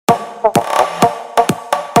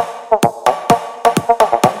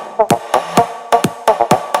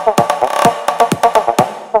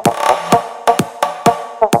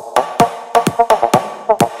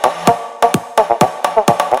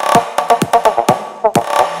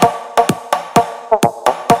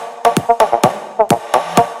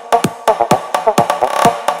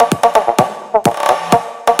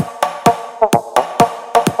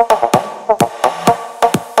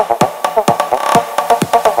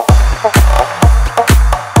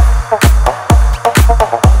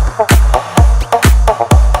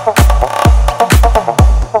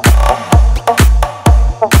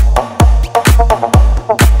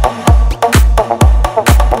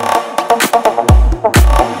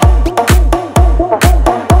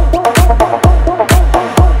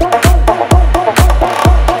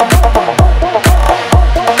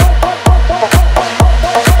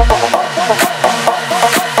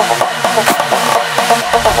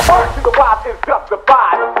wise is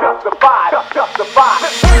justified, justified, justified.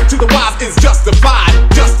 This word to the wise is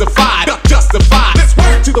justified, justified, justified. This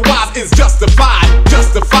word to the wise is justified,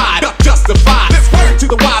 justified, justified. This word to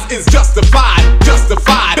the wise is justified,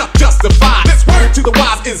 justified, justified. This word to the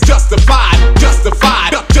wise is justified,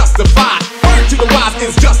 justified, justified. Word to the wise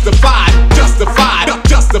is justified, justified,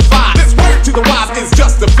 justified. This word to the wise is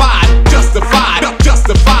justified, justified,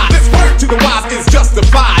 justified. This word to the wise is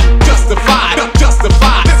justified, justified,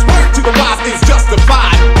 justified. This word to the wise is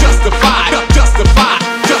justified, justified, justified,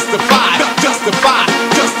 justified, justified,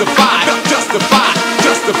 justified, justified,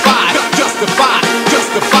 justified, justified,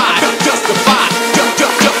 justified, justified.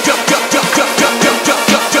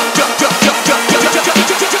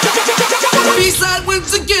 B-side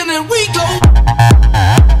wins again and we go.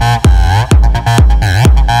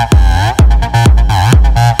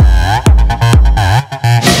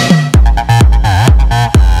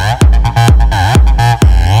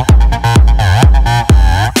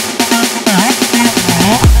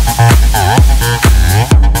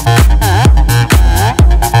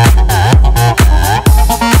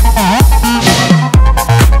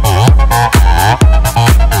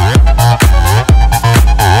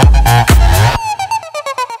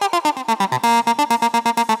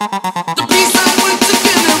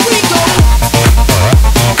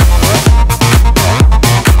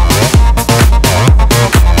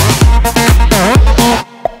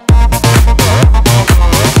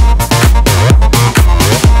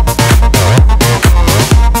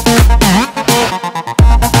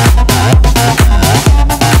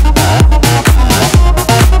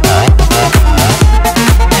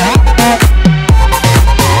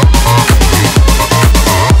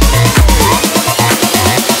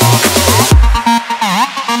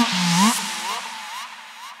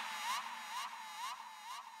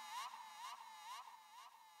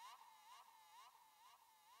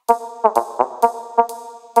 Thank you.